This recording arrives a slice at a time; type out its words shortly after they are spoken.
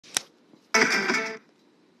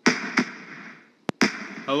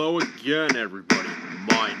Hello again, everybody.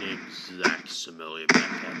 My name's Zach Similia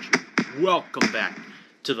back at you. Welcome back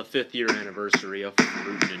to the 5th year anniversary of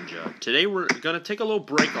Fruit Ninja. Today we're going to take a little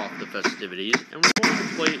break off the festivities, and we're going to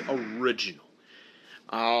play Original.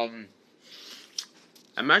 I'm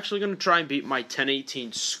actually going to try and beat my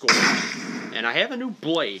 1018 score. And I have a new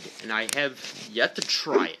blade, and I have yet to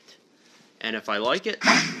try it. And if I like it,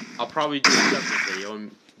 I'll probably do a separate video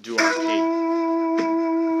and do arcade.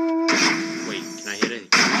 Wait, can I hit it?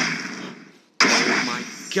 Oh my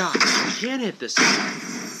god, I can't hit this thing.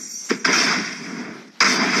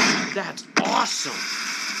 That's awesome!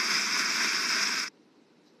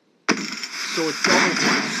 So it doubles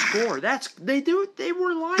my score. They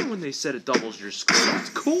were lying when they said it doubles your score. That's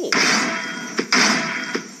cool.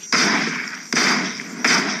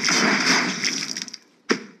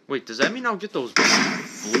 Wait, does that mean I'll get those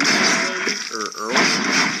blue displays or early?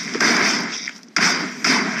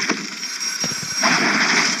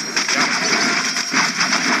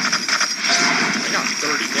 I got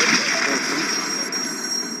 30 hits at 4 fruit combos.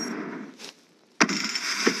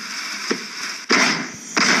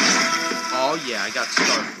 Oh yeah, I got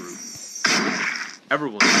star fruit.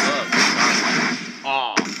 Everyone loves star fruit.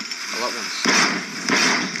 Aw, I let one slide.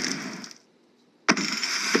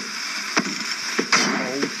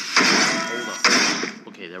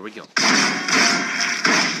 Okay, there we go.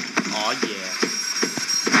 Aw, yeah.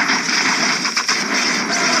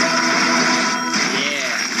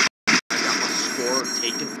 Yeah. I got my score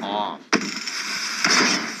taken off.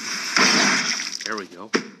 There we go.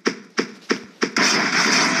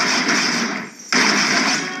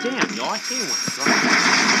 Damn, y'all, I hate when I drop.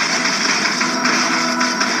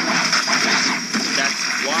 That's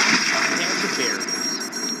why I have the berries.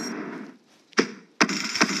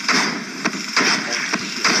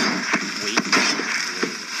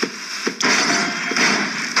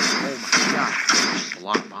 A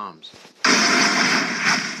lot of bombs.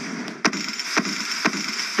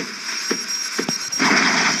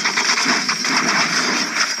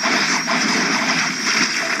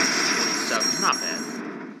 Not bad.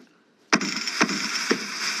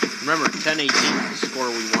 Remember, 1018 is the score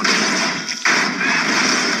we wanted.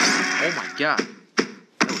 Oh my god.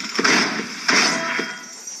 That was crazy.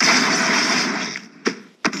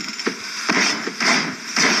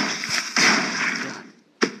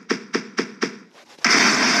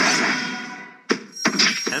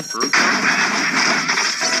 Fruit.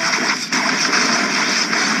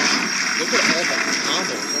 Look at all the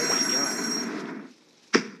combos. Oh my god.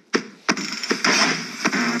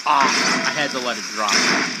 Ah, I had to let it drop.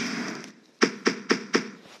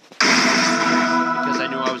 Because I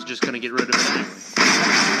knew I was just going to get rid of it anyway.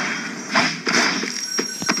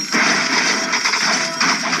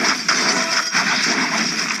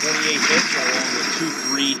 Hits along with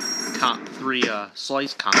 3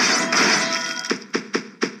 slice combos.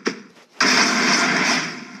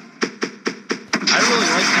 I really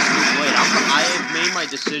like this new blade. I have made my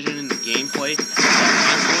decision in the gameplay that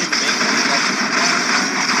I'm going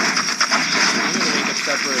to make a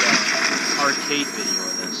separate arcade video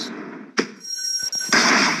of this.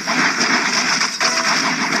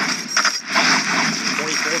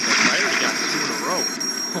 24 hits. I already got 2 in a row.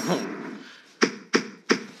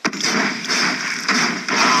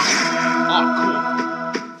 Oh, cool.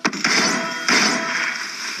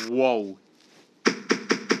 Whoa.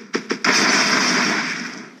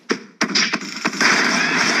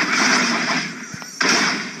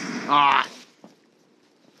 Ah!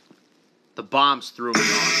 The bombs threw me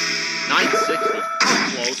off. 960.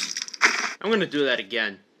 Close. I'm going to do that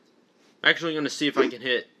again. I'm actually going to see if I can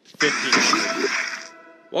hit 1500.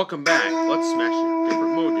 Welcome back. Let's smash a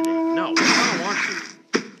different mode today. No, I don't want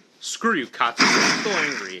to. Screw you, Katsu. I'm still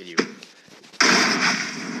angry at you.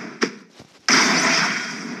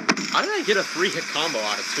 How did I get a 3-hit combo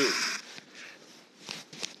out of 2?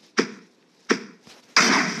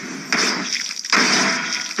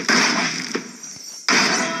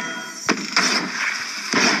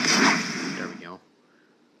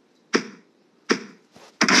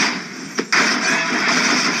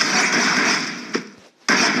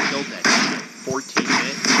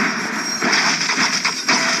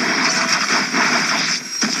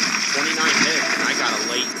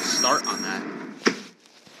 Start on that.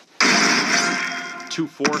 2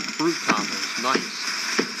 4 fruit combos, nice.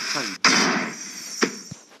 That's how you do it.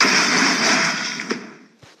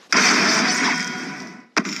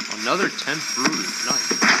 Another 10 fruiters, nice.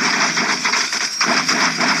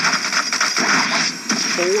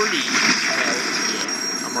 40. Hell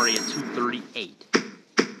yeah. I'm already at 238.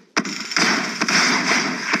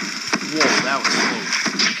 Whoa, that was close.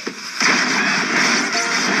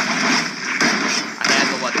 I had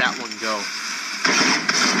to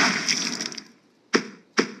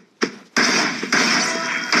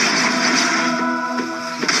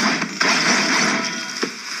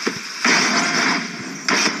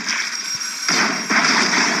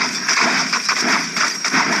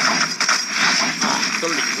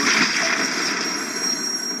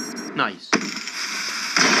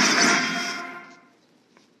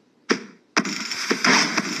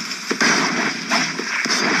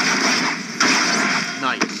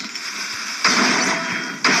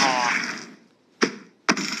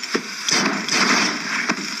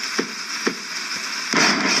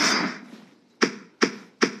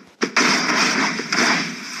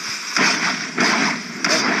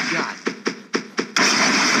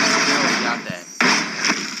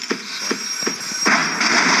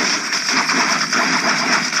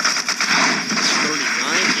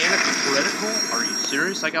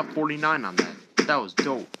got 49 on that. That was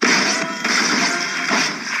dope.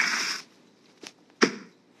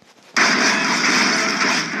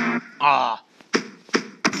 Ah.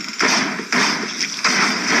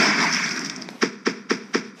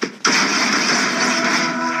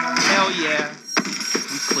 Hell yeah.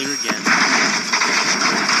 We clear again.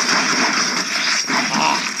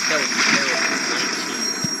 Ah, that was terrible. 19.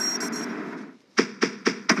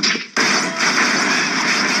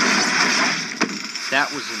 That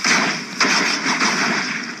was insane.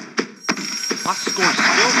 My score's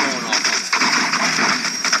still going off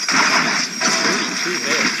on that. 32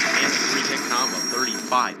 hits and a 3-hit combo.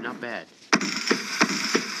 35, not bad.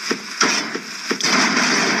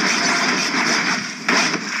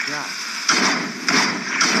 God.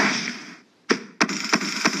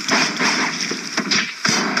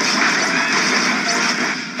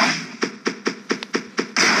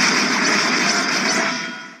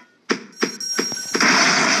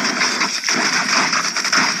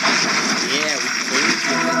 Yeah, we cleared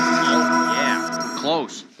it. Oh, yeah, we're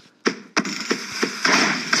close.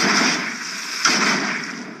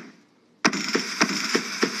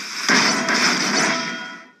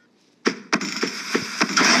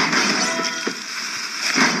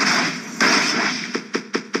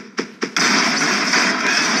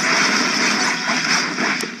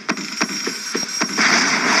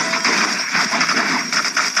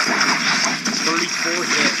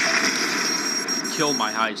 Kill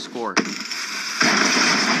my high score.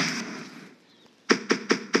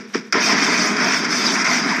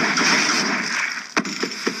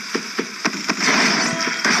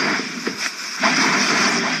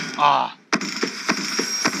 Ah.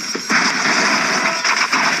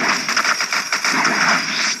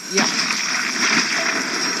 Yeah.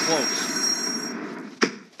 Close.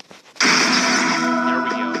 There we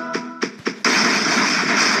go.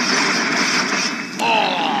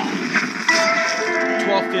 Oh!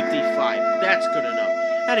 12:55. That's good enough.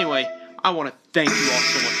 Anyway, I want to thank you all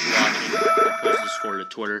so much for watching. I'll post the score to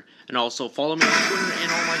Twitter. And also follow me on Twitter,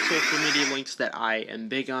 and all my social media links that I am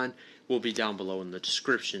big on will be down below in the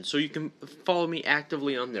description. So you can follow me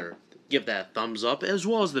actively on there. Give that a thumbs up as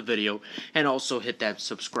well as the video. And also hit that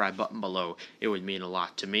subscribe button below. It would mean a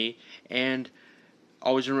lot to me. And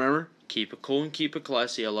always remember, keep it cool and keep it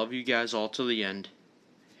classy. I love you guys all to the end.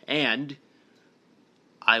 And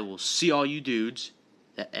I will see all you dudes,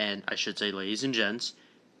 and I should say ladies and gents,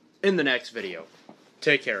 in the next video.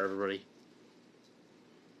 Take care, everybody.